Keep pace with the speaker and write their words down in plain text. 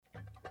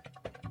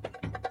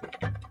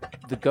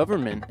The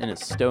government in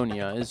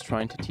Estonia is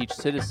trying to teach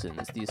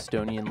citizens the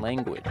Estonian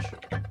language.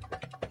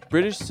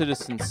 British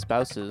citizens'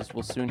 spouses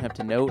will soon have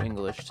to know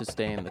English to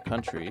stay in the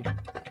country.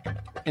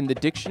 And the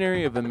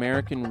Dictionary of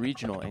American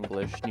Regional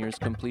English nears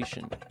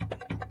completion.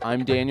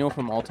 I'm Daniel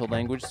from Alta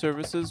Language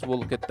Services. We'll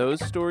look at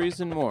those stories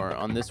and more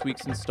on this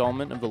week's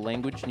installment of the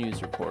Language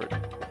News Report.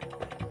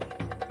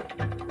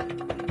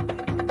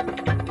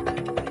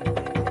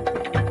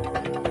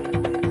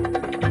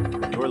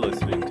 You're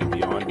listening to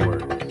Beyond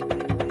Words.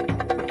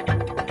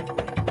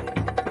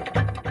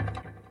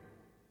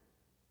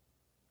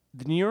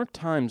 The New York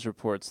Times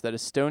reports that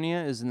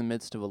Estonia is in the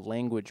midst of a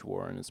language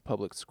war in its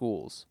public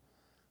schools.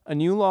 A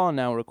new law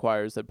now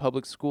requires that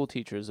public school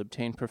teachers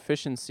obtain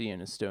proficiency in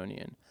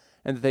Estonian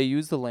and that they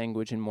use the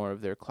language in more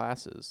of their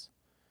classes.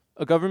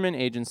 A government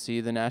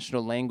agency, the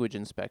National Language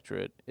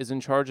Inspectorate, is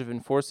in charge of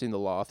enforcing the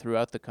law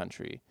throughout the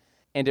country,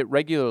 and it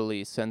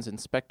regularly sends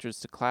inspectors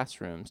to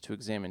classrooms to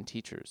examine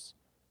teachers.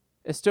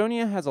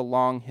 Estonia has a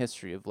long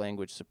history of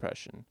language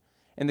suppression,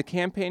 and the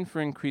campaign for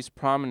increased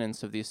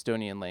prominence of the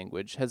Estonian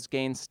language has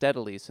gained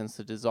steadily since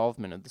the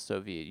dissolvement of the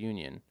Soviet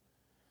Union.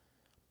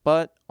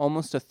 But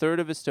almost a third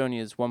of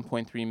Estonia's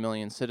 1.3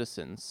 million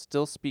citizens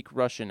still speak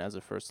Russian as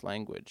a first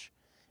language,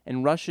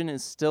 and Russian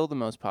is still the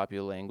most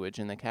popular language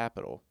in the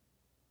capital.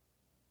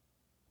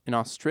 In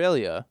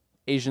Australia,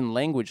 Asian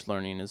language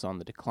learning is on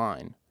the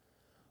decline.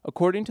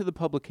 According to the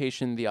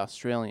publication The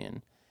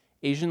Australian,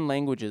 Asian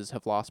languages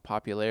have lost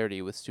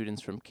popularity with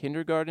students from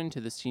kindergarten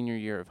to the senior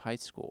year of high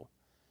school.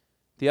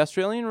 The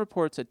Australian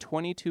reports a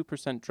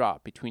 22%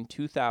 drop between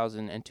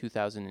 2000 and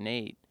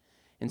 2008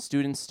 in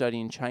students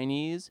studying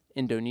Chinese,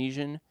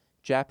 Indonesian,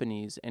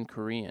 Japanese, and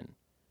Korean.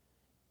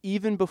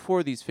 Even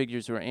before these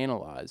figures were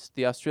analyzed,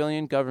 the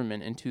Australian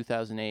government in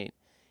 2008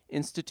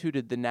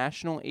 instituted the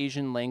National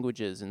Asian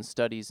Languages and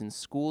Studies in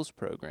Schools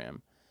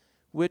program,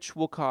 which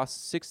will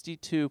cost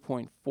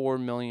 $62.4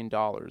 million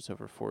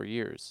over 4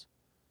 years.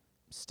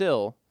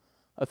 Still,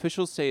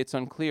 officials say it's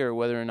unclear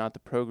whether or not the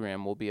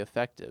program will be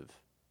effective.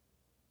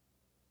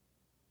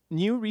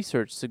 New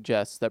research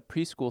suggests that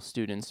preschool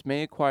students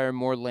may acquire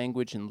more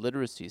language and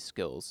literacy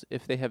skills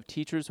if they have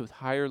teachers with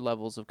higher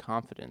levels of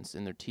confidence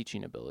in their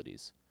teaching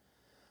abilities.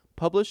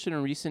 Published in a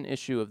recent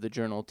issue of the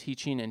journal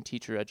Teaching and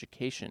Teacher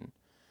Education,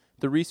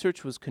 the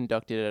research was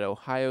conducted at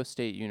Ohio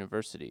State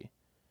University.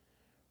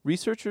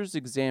 Researchers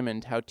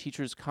examined how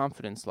teachers'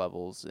 confidence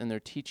levels in their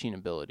teaching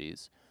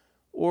abilities,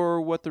 or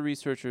what the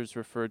researchers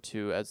referred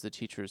to as the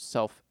teacher's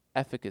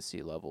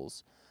self-efficacy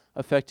levels,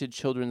 affected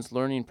children's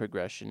learning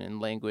progression in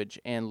language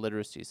and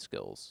literacy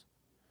skills.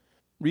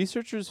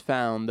 Researchers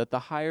found that the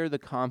higher the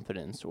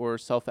confidence or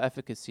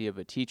self-efficacy of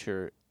a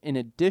teacher, in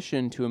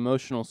addition to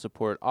emotional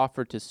support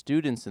offered to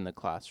students in the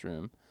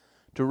classroom,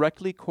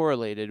 directly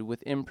correlated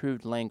with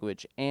improved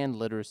language and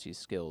literacy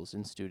skills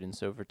in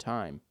students over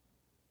time.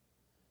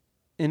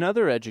 In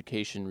other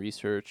education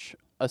research,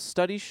 a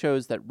study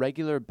shows that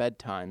regular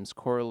bedtimes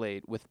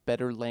correlate with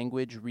better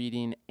language,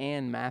 reading,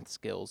 and math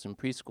skills in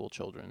preschool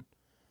children.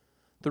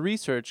 The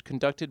research,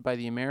 conducted by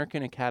the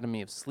American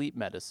Academy of Sleep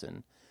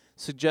Medicine,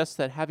 suggests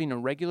that having a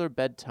regular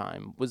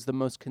bedtime was the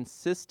most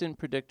consistent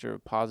predictor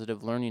of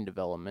positive learning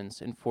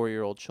developments in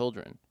 4-year-old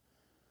children.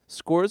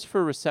 Scores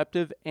for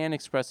receptive and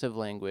expressive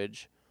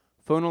language,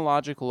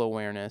 phonological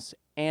awareness,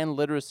 and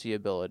literacy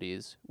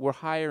abilities were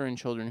higher in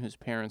children whose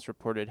parents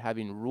reported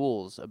having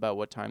rules about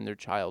what time their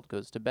child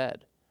goes to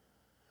bed.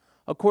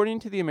 According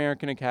to the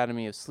American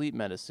Academy of Sleep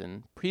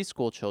Medicine,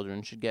 preschool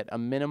children should get a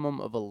minimum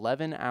of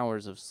 11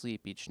 hours of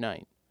sleep each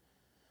night.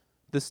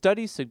 The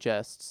study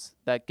suggests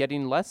that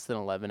getting less than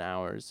 11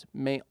 hours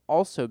may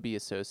also be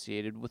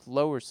associated with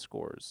lower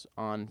scores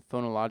on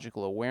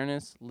phonological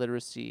awareness,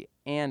 literacy,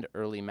 and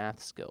early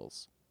math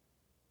skills.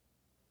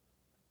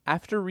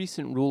 After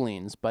recent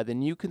rulings by the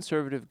new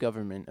Conservative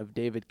government of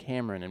David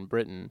Cameron in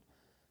Britain,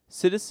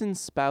 citizens'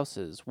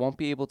 spouses won't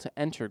be able to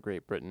enter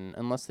Great Britain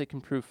unless they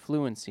can prove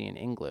fluency in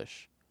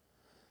English.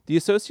 The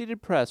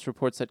Associated Press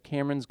reports that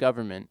Cameron's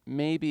government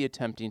may be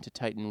attempting to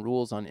tighten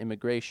rules on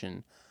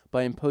immigration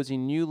by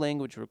imposing new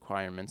language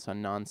requirements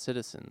on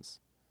non-citizens.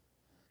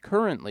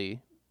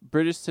 Currently,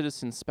 British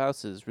citizen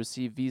spouses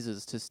receive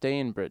visas to stay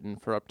in Britain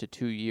for up to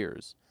 2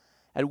 years,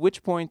 at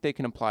which point they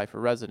can apply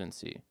for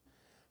residency.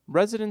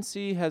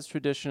 Residency has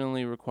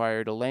traditionally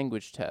required a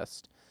language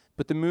test,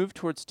 but the move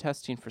towards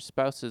testing for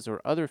spouses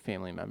or other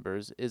family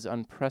members is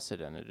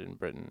unprecedented in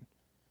Britain.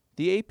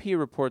 The AP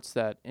reports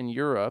that in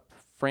Europe,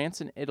 France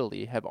and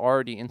Italy have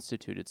already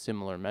instituted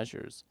similar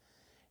measures,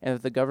 and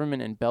that the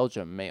government in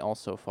Belgium may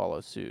also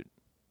follow suit.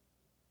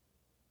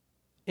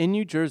 In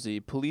New Jersey,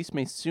 police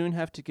may soon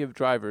have to give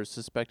drivers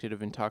suspected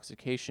of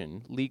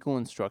intoxication legal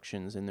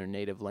instructions in their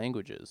native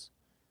languages.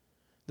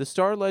 The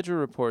Star-Ledger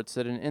reports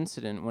that an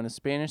incident when a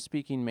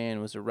Spanish-speaking man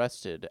was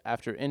arrested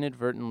after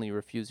inadvertently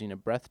refusing a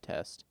breath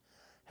test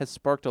has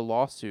sparked a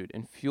lawsuit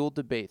and fueled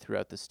debate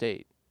throughout the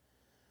state.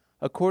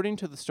 According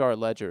to the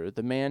Star-Ledger,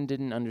 the man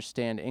didn't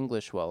understand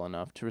English well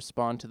enough to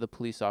respond to the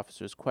police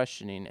officer's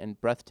questioning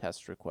and breath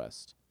test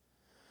request.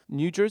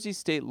 New Jersey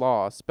state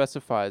law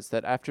specifies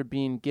that after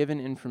being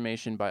given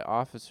information by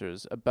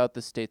officers about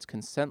the state's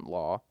consent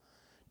law,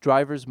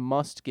 drivers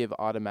must give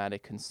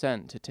automatic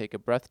consent to take a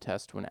breath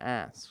test when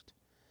asked,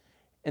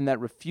 and that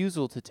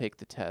refusal to take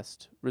the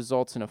test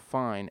results in a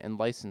fine and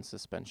license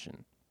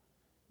suspension.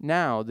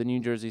 Now, the New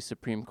Jersey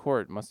Supreme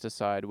Court must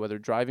decide whether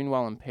driving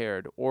while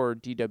impaired or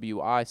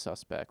DWI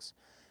suspects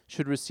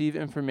should receive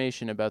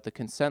information about the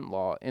consent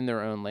law in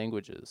their own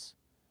languages.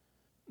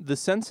 The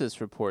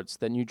census reports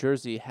that New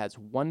Jersey has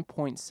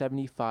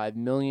 1.75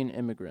 million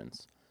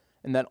immigrants,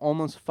 and that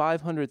almost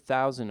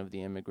 500,000 of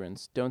the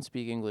immigrants don't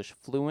speak English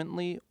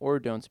fluently or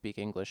don't speak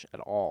English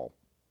at all.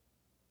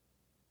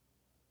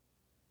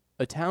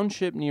 A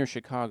township near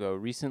Chicago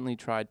recently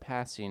tried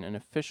passing an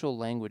official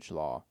language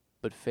law,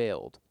 but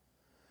failed.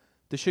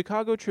 The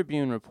Chicago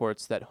Tribune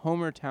reports that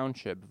Homer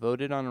Township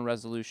voted on a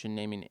resolution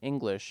naming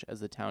English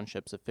as the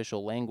township's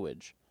official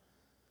language.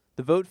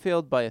 The vote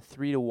failed by a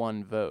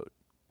 3-1 vote.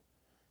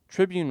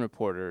 Tribune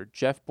reporter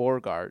Jeff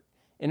Borgart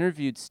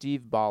interviewed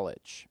Steve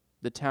Bolich,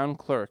 the town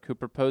clerk who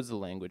proposed the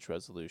language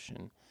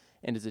resolution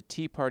and is a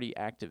Tea Party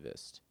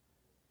activist,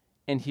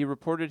 and he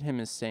reported him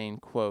as saying,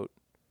 quote,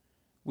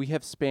 "We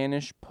have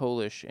Spanish,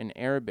 Polish, and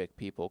Arabic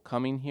people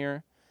coming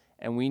here,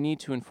 and we need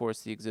to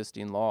enforce the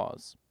existing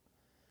laws.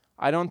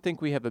 I don't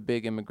think we have a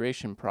big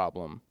immigration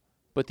problem,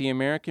 but the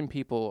American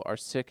people are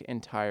sick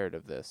and tired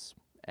of this,"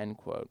 end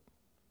quote.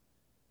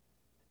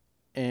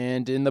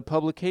 And in the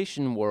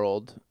publication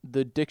world,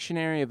 the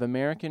Dictionary of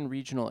American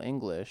Regional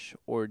English,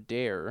 or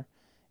DARE,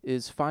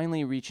 is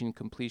finally reaching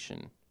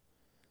completion.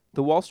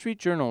 The Wall Street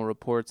Journal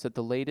reports that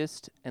the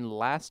latest and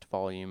last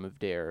volume of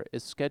DARE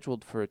is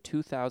scheduled for a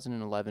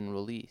 2011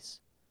 release.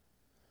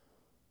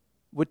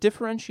 What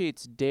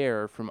differentiates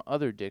DARE from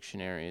other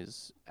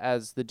dictionaries,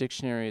 as the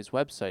dictionary's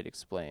website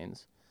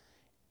explains,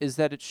 is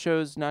that it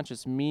shows not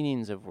just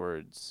meanings of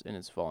words in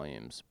its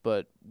volumes,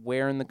 but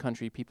where in the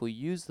country people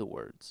use the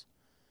words.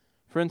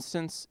 For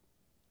instance,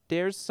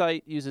 DARE's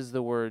site uses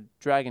the word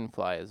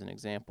dragonfly as an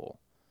example.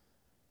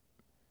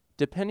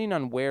 Depending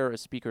on where a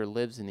speaker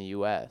lives in the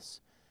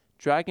U.S.,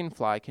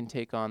 dragonfly can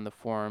take on the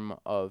form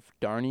of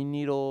darning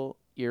needle,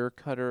 ear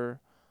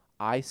cutter,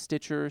 eye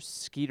stitcher,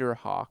 skeeter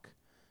hawk,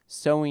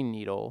 sewing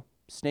needle,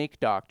 snake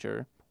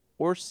doctor,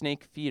 or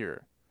snake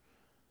feeder.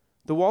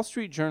 The Wall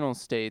Street Journal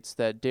states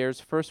that DARE's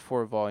first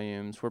 4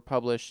 volumes were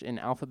published in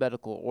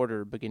alphabetical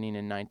order beginning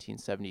in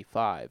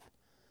 1975.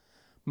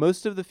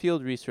 Most of the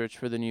field research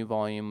for the new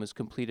volume was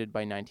completed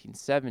by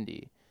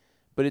 1970,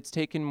 but it's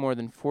taken more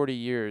than 40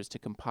 years to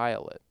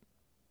compile it.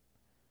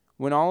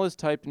 When all is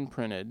typed and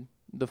printed,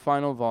 the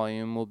final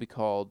volume will be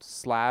called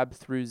Slab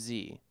Through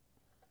Z.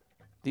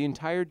 The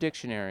entire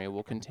dictionary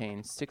will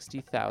contain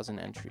 60,000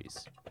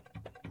 entries.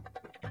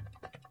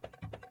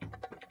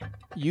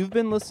 You've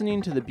been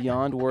listening to the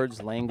Beyond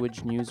Words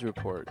Language News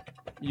Report.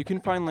 You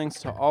can find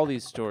links to all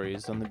these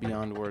stories on the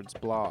Beyond Words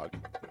blog.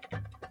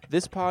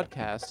 This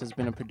podcast has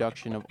been a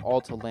production of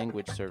Alta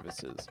Language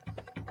Services.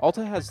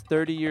 Alta has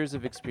 30 years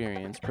of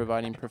experience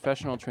providing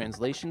professional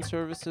translation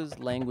services,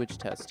 language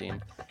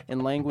testing,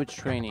 and language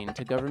training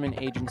to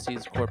government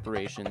agencies,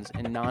 corporations,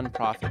 and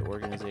nonprofit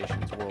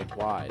organizations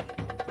worldwide.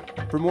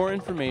 For more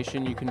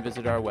information, you can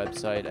visit our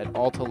website at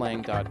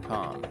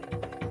altalang.com.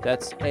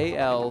 That's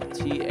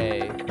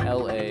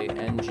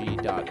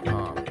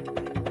ALTALANG.com.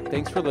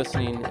 Thanks for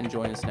listening, and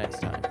join us next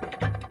time.